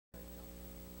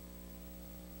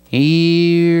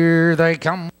Here they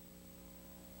come.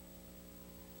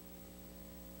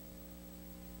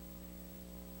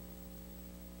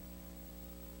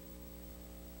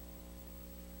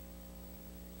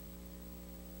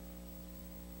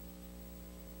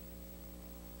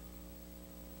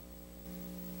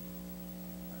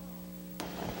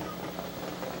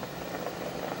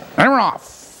 And we're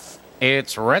off.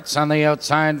 It's Ritz on the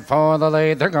outside for the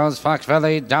lead. There goes Fox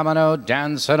Valley Domino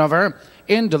dancing over.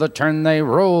 Into the turn they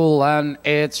roll, and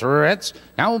it's Ritz.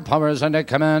 Now Powers into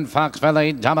command. Fox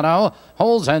Valley Domino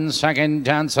holds in second,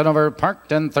 dancing over,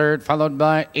 parked in third, followed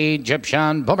by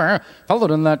Egyptian Boomer.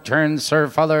 Followed in that turn, Sir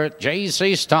Fuller,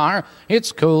 JC Star.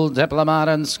 It's Cool Diplomat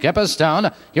and Skip Us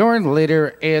Down. Your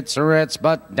leader, it's Ritz,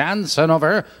 but dancing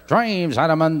over, drives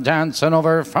Adam and dancing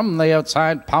over from the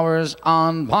outside. Powers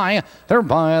on by. They're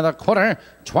by the quarter.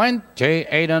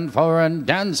 28 and 4 and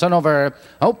dancing over.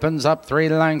 Opens up 3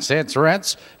 lengths, it's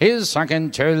Ritz. His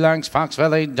second 2 lengths, Fox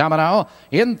Valley Domino.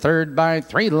 In third by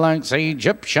 3 lengths,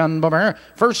 Egyptian Boomer.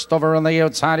 First over on the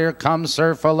outside, here comes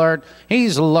Sir Fuller.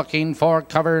 He's looking for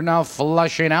cover now,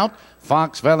 flushing out.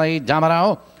 Fox Valley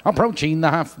Domino approaching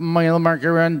the half-mile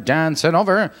marker and dancing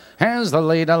over. Has the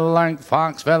lead a length,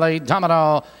 Fox Valley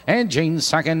Domino. Edging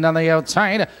second on the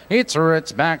outside. It's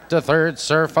Ritz back to third,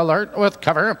 Surf Alert with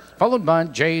cover. Followed by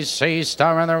JC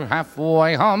Star, and they're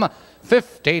halfway home.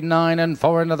 59 and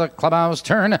 4 into the clubhouse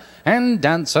turn, and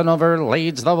dancing over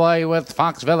leads the way with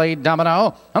Fox Valley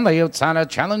Domino. On the outside, a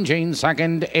challenging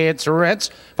second, it's Ritz,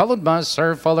 followed by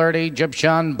Sir Fuller,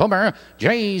 Egyptian Boomer,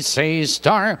 JC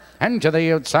Star, and to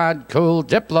the outside, Cool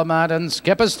Diplomat and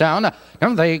Skip Us Down.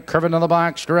 Now they curve into the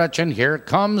back stretch, and here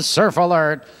comes Surf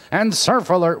Alert, and Surf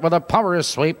Alert with a power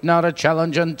sweep now to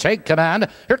challenge and take command.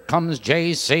 Here comes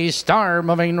JC Star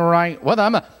moving right with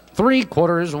him.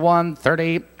 3/4,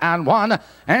 130 and 1,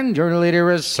 and your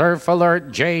leader is Surf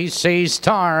Alert, JC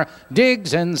Star.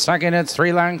 Digs in second, it's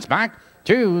 3 lengths back.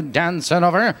 2 dancing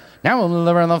over. Now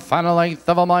they're in the final 1/8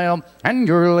 of a mile, and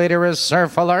your leader is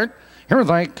Surf Alert. Here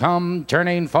they come,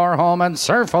 turning for home, and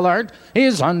Surf Alert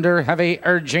is under heavy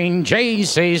urging.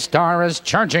 JC Star is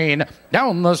charging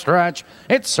down the stretch.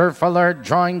 It's Surf Alert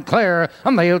drawing clear.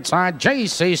 On the outside,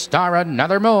 JC Star,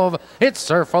 another move. It's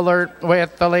Surf Alert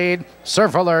with the lead.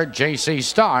 Surf Alert, JC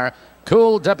Star.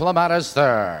 Cool Diplomat is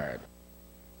third.